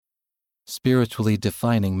Spiritually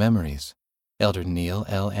Defining Memories. Elder Neil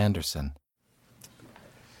L. Anderson.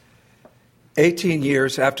 18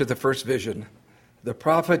 years after the first vision, the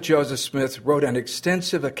prophet Joseph Smith wrote an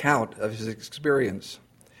extensive account of his experience.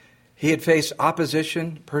 He had faced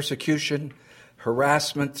opposition, persecution,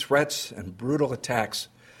 harassment, threats, and brutal attacks,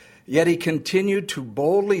 yet he continued to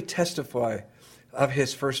boldly testify of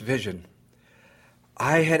his first vision.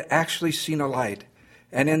 I had actually seen a light,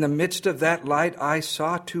 and in the midst of that light I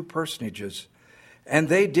saw two personages, and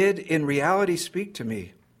they did in reality speak to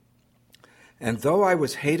me. And though I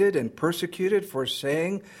was hated and persecuted for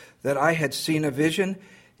saying that I had seen a vision,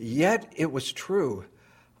 yet it was true.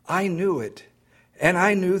 I knew it, and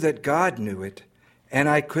I knew that God knew it, and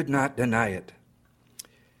I could not deny it.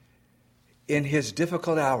 In his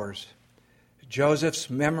difficult hours, Joseph's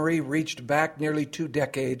memory reached back nearly 2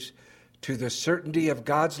 decades to the certainty of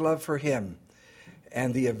God's love for him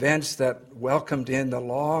and the events that welcomed in the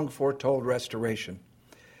long foretold restoration.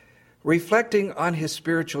 Reflecting on his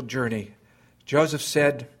spiritual journey, Joseph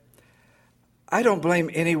said, "I don't blame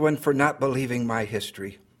anyone for not believing my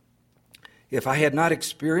history. If I had not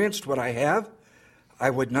experienced what I have, I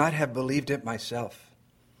would not have believed it myself.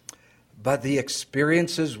 But the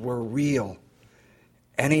experiences were real,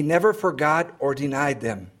 and he never forgot or denied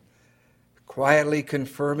them, quietly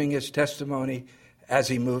confirming his testimony as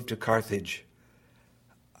he moved to Carthage.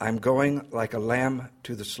 'I'm going like a lamb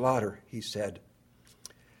to the slaughter,' he said.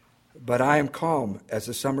 But I am calm as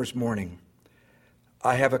the summer's morning.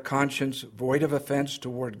 I have a conscience void of offense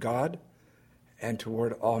toward God and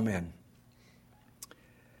toward all men."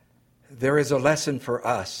 There is a lesson for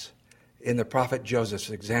us in the prophet Joseph's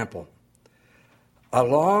example.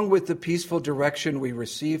 Along with the peaceful direction we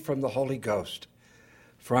receive from the Holy Ghost,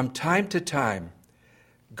 from time to time,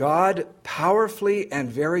 God powerfully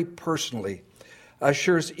and very personally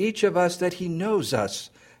assures each of us that he knows us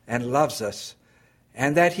and loves us,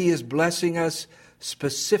 and that he is blessing us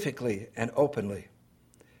specifically and openly.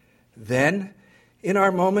 Then, in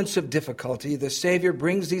our moments of difficulty, the Savior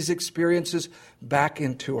brings these experiences back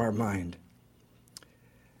into our mind.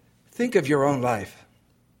 Think of your own life.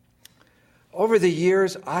 Over the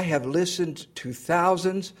years, I have listened to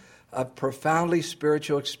thousands of profoundly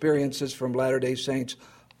spiritual experiences from Latter-day Saints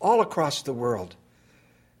all across the world,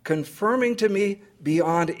 confirming to me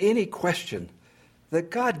beyond any question that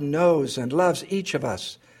God knows and loves each of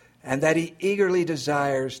us, and that he eagerly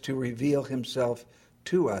desires to reveal himself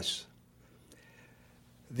to us.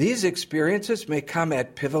 These experiences may come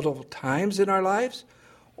at pivotal times in our lives,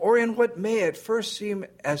 or in what may at first seem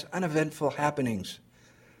as uneventful happenings.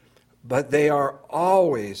 But they are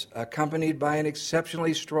always accompanied by an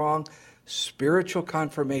exceptionally strong spiritual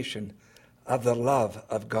confirmation of the love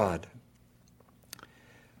of God.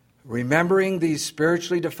 Remembering these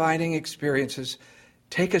spiritually defining experiences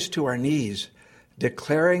take us to our knees,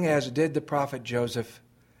 declaring, as did the prophet Joseph,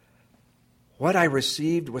 "What I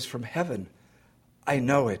received was from heaven. I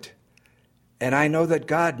know it, and I know that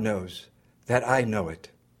God knows that I know it."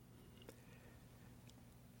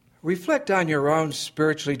 Reflect on your own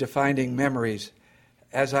spiritually defining memories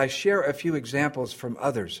as I share a few examples from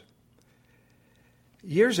others.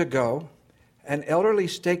 Years ago, an elderly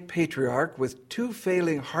stake patriarch with 2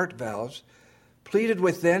 failing heart valves pleaded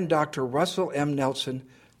with then Dr. Russell M. Nelson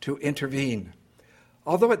to intervene,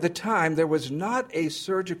 although at the time there was not a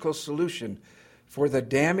surgical solution for the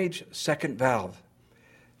damaged second valve.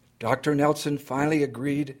 Dr. Nelson finally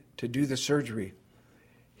agreed to do the surgery.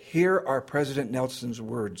 Here are President Nelson's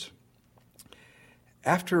words.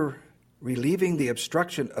 "After relieving the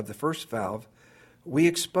obstruction of the first valve, we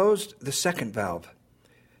exposed the second valve.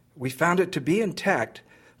 We found it to be intact,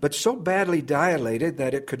 but so badly dilated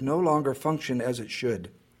that it could no longer function as it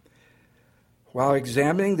should. While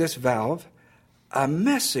examining this valve, a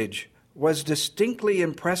message was distinctly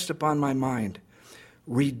impressed upon my mind.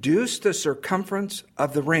 Reduce the circumference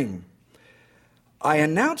of the ring. I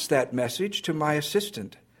announced that message to my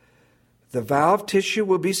assistant. The valve tissue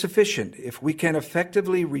will be sufficient if we can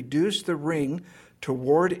effectively reduce the ring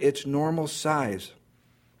toward its normal size.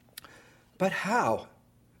 But how?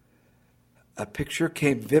 A picture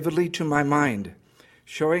came vividly to my mind,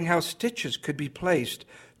 showing how stitches could be placed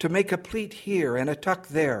to make a pleat here and a tuck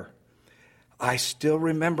there. I still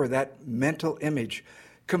remember that mental image,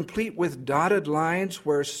 complete with dotted lines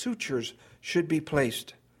where sutures should be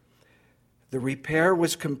placed. The repair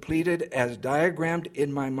was completed as diagrammed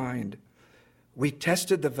in my mind. We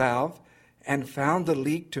tested the valve and found the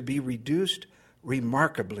leak to be reduced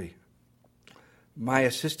remarkably. My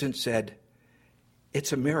assistant said,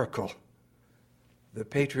 "It's a miracle." The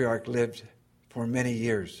patriarch lived for many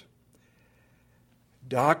years.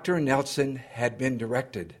 Dr. Nelson had been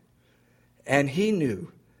directed. and he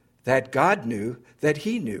knew that God knew that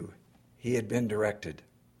he knew he had been directed.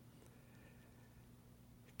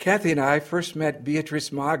 Kathy and I first met Beatrice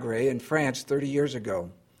Magre in France 30 years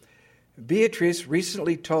ago. Beatrice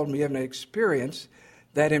recently told me of an experience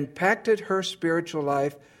that impacted her spiritual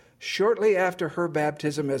life shortly after her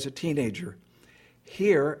baptism as a teenager.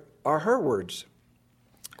 Here are her words.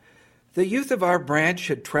 The youth of our branch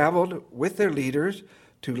had traveled with their leaders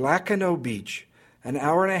to Lacanau Beach, an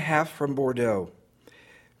hour and a half from Bordeaux.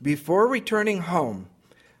 Before returning home,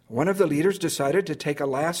 one of the leaders decided to take a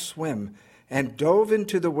last swim and dove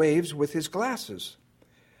into the waves with his glasses.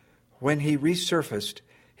 When he resurfaced,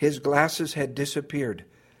 his glasses had disappeared.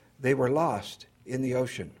 They were lost in the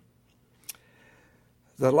ocean.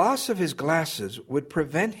 The loss of his glasses would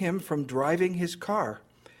prevent him from driving his car.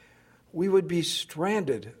 We would be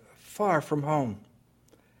stranded far from home.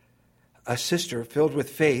 A sister filled with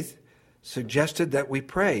faith suggested that we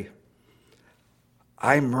pray.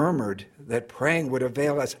 I murmured that praying would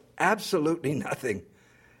avail us absolutely nothing,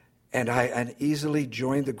 and I uneasily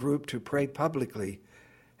joined the group to pray publicly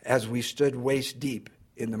as we stood waist deep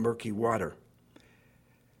in the murky water.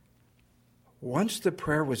 Once the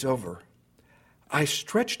prayer was over, I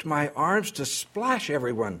stretched my arms to splash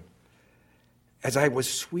everyone. As I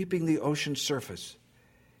was sweeping the ocean surface,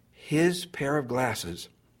 his pair of glasses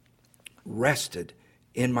rested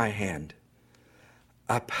in my hand.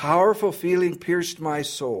 A powerful feeling pierced my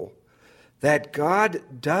soul that God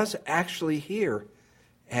does actually hear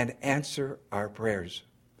and answer our prayers.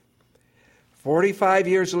 45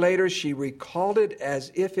 years later, she recalled it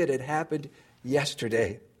as if it had happened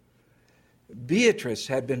yesterday. Beatrice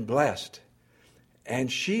had been blessed,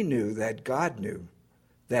 and she knew that God knew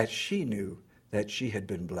that she knew that she had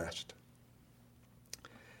been blessed.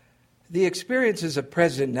 The experiences of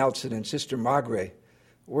President Nelson and Sister Magre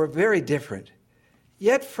were very different,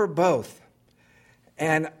 yet for both,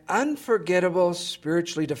 an unforgettable,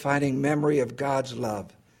 spiritually defining memory of God's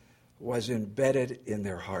love was embedded in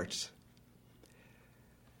their hearts.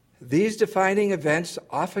 These defining events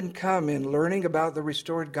often come in learning about the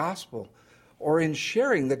restored gospel or in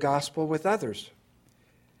sharing the gospel with others.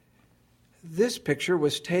 This picture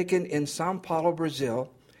was taken in São Paulo,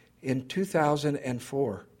 Brazil in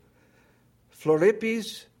 2004.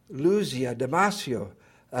 Floripes Luzia Damasio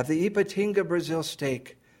of the Ipatinga, Brazil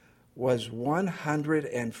stake was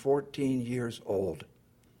 114 years old.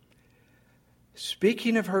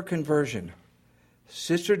 Speaking of her conversion,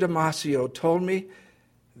 Sister Damasio told me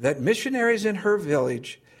that missionaries in her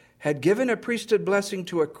village had given a priesthood blessing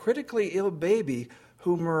to a critically ill baby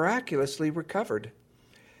who miraculously recovered.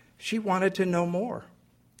 She wanted to know more.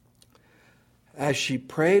 As she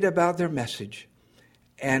prayed about their message,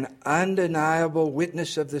 an undeniable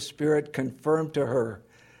witness of the Spirit confirmed to her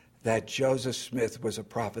that Joseph Smith was a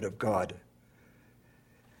prophet of God.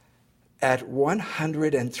 At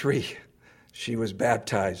 103, she was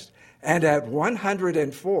baptized, and at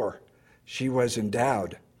 104, she was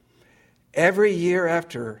endowed. Every year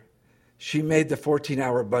after, she made the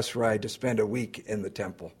 14-hour bus ride to spend a week in the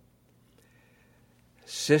temple.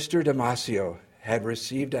 Sister Damasio had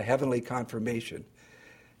received a heavenly confirmation,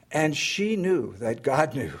 and she knew that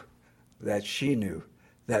God knew that she knew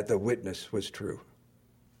that the witness was true.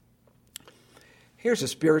 Here's a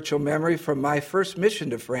spiritual memory from my first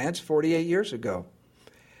mission to France 48 years ago.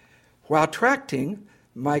 While tracting,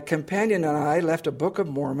 my companion and I left a Book of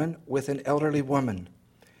Mormon with an elderly woman.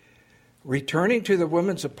 Returning to the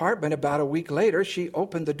woman's apartment about a week later, she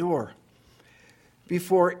opened the door.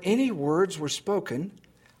 Before any words were spoken,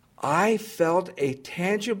 I felt a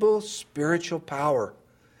tangible spiritual power.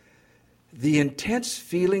 The intense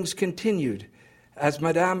feelings continued as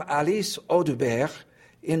Madame Alice Audubert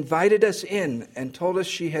invited us in and told us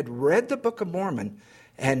she had read the Book of Mormon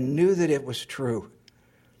and knew that it was true.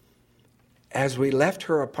 As we left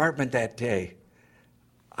her apartment that day,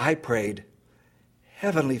 I prayed,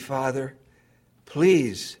 Heavenly Father,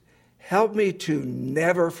 please help me to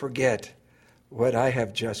never forget what I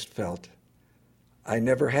have just felt. I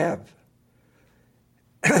never have.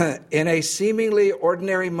 In a seemingly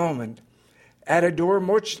ordinary moment, at a door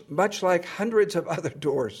much like hundreds of other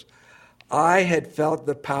doors, I had felt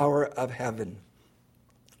the power of heaven.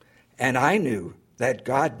 And I knew that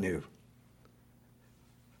God knew.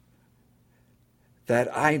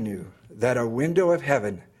 That I knew that a window of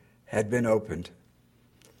heaven had been opened.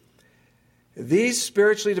 These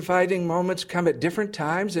spiritually defining moments come at different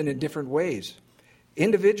times and in different ways,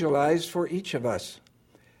 individualized for each of us.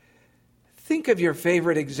 Think of your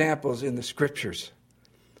favorite examples in the Scriptures.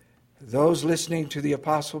 Those listening to the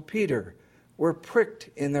Apostle Peter were pricked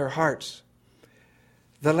in their hearts.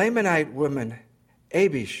 The Lamanite woman,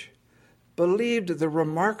 Abish, believed the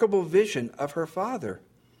remarkable vision of her father.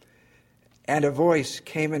 And a voice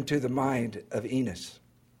came into the mind of Enos.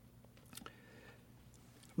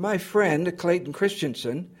 My friend, Clayton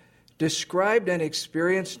Christensen, described an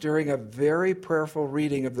experience during a very prayerful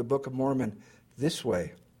reading of the Book of Mormon this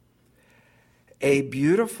way. A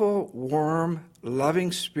beautiful, warm,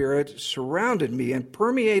 loving spirit surrounded me and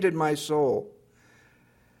permeated my soul,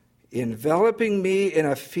 enveloping me in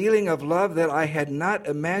a feeling of love that I had not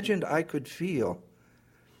imagined I could feel.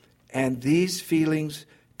 And these feelings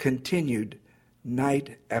continued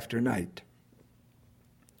night after night.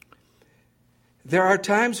 There are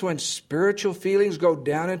times when spiritual feelings go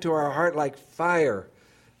down into our heart like fire,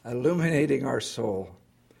 illuminating our soul.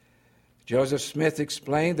 Joseph Smith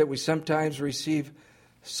explained that we sometimes receive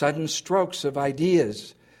sudden strokes of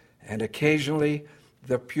ideas and occasionally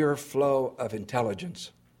the pure flow of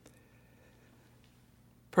intelligence.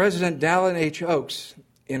 President Dallin H. Oaks,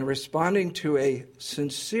 in responding to a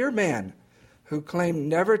sincere man who claimed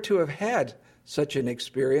never to have had such an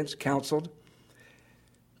experience, counseled,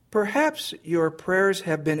 "Perhaps your prayers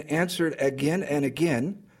have been answered again and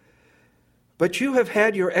again, but you have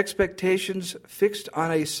had your expectations fixed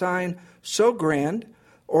on a sign so grand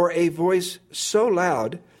or a voice so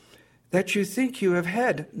loud that you think you have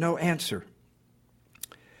had no answer."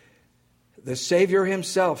 The Savior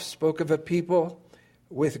himself spoke of a people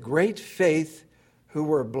with great faith who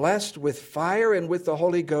were blessed with fire and with the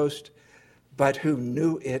Holy Ghost, but who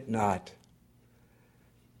knew it not.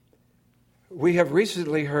 We have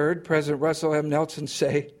recently heard President Russell M. Nelson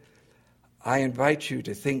say, "I invite you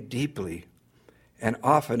to think deeply and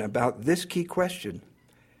often about this key question.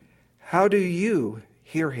 How do you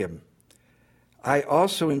hear him? I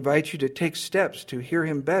also invite you to take steps to hear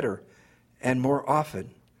him better and more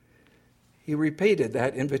often." He repeated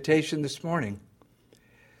that invitation this morning.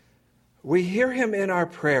 We hear him in our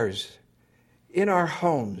prayers, in our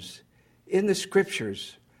homes, in the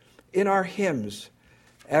scriptures, in our hymns,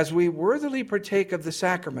 as we worthily partake of the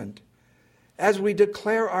sacrament, as we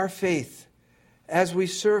declare our faith, as we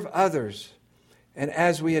serve others, and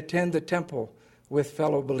as we attend the temple with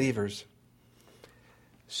fellow believers.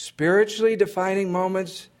 Spiritually defining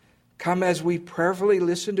moments come as we prayerfully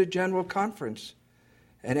listen to General Conference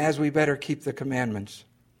and as we better keep the commandments.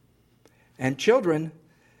 And children,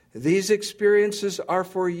 these experiences are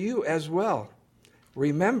for you as well.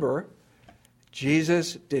 Remember,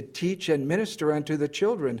 Jesus did teach and minister unto the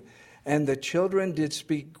children, and the children did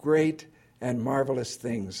speak great and marvelous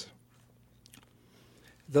things.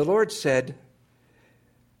 The Lord said,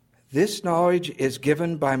 "This knowledge is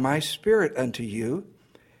given by my Spirit unto you,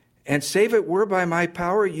 and save it were by my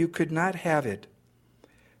power, you could not have it.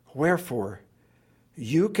 Wherefore,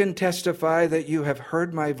 you can testify that you have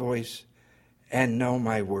heard my voice and know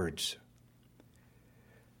my words."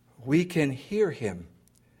 We can hear him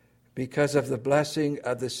because of the blessing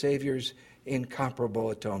of the Savior's incomparable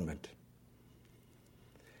atonement.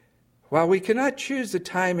 While we cannot choose the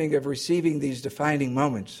timing of receiving these defining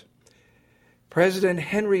moments, President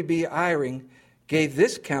Henry B. Eyring gave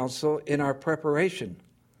this counsel in our preparation.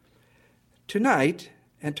 Tonight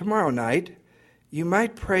and tomorrow night, you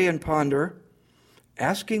might pray and ponder,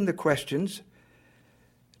 asking the questions,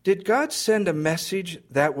 did God send a message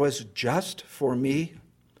that was just for me?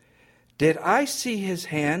 Did I see his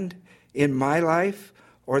hand in my life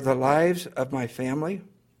or the lives of my family?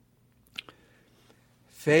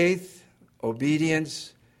 Faith,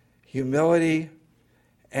 obedience, humility,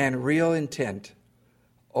 and real intent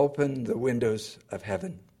open the windows of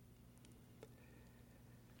heaven.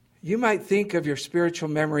 You might think of your spiritual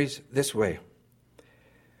memories this way.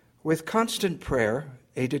 With constant prayer,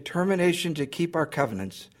 a determination to keep our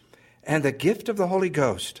covenants, and the gift of the Holy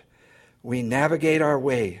Ghost, we navigate our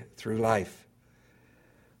way through life.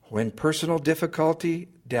 When personal difficulty,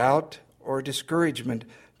 doubt, or discouragement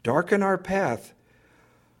darken our path,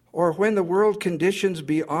 or when the world conditions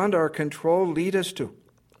beyond our control lead us to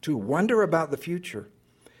wonder about the future,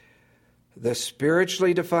 the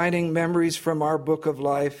spiritually defining memories from our book of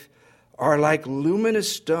life are like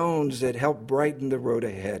luminous stones that help brighten the road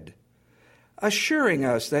ahead, assuring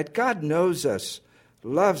us that God knows us,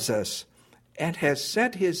 loves us, and has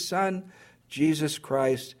sent his Son, Jesus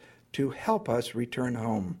Christ, to help us return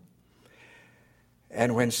home.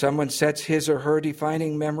 And when someone sets his or her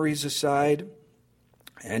defining memories aside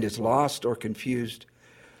and is lost or confused,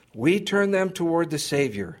 we turn them toward the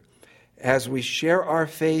Savior as we share our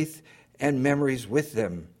faith and memories with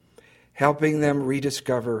them, helping them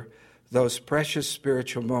rediscover those precious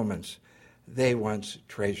spiritual moments they once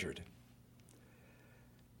treasured.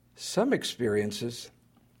 Some experiences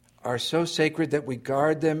are so sacred that we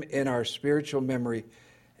guard them in our spiritual memory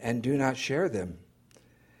and do not share them.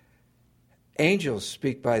 Angels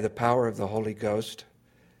speak by the power of the Holy Ghost,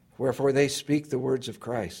 wherefore they speak the words of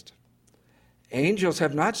Christ. Angels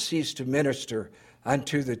have not ceased to minister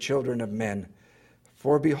unto the children of men,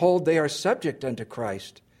 for behold, they are subject unto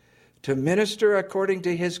Christ, to minister according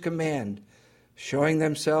to his command, showing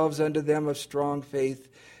themselves unto them of strong faith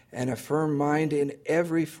and a firm mind in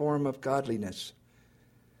every form of godliness.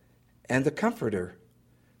 And the Comforter,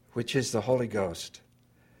 which is the Holy Ghost,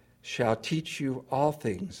 shall teach you all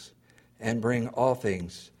things and bring all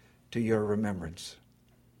things to your remembrance.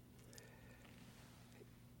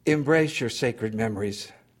 Embrace your sacred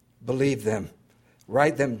memories. Believe them.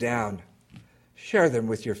 Write them down. Share them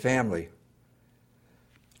with your family.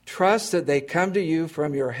 Trust that they come to you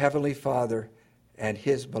from your Heavenly Father and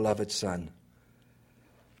his beloved Son.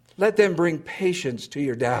 Let them bring patience to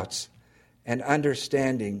your doubts and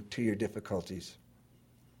understanding to your difficulties.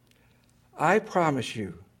 I promise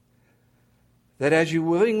you that as you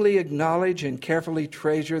willingly acknowledge and carefully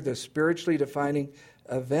treasure the spiritually defining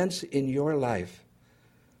events in your life,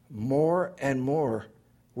 more and more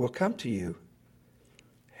will come to you.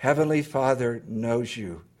 Heavenly Father knows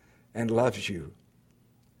you and loves you.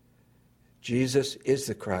 Jesus is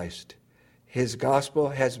the Christ. His gospel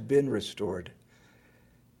has been restored.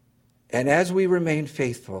 And as we remain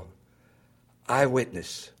faithful,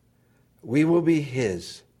 eyewitness, we will be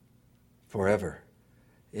his forever.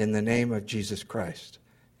 In the name of Jesus Christ,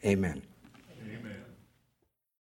 amen.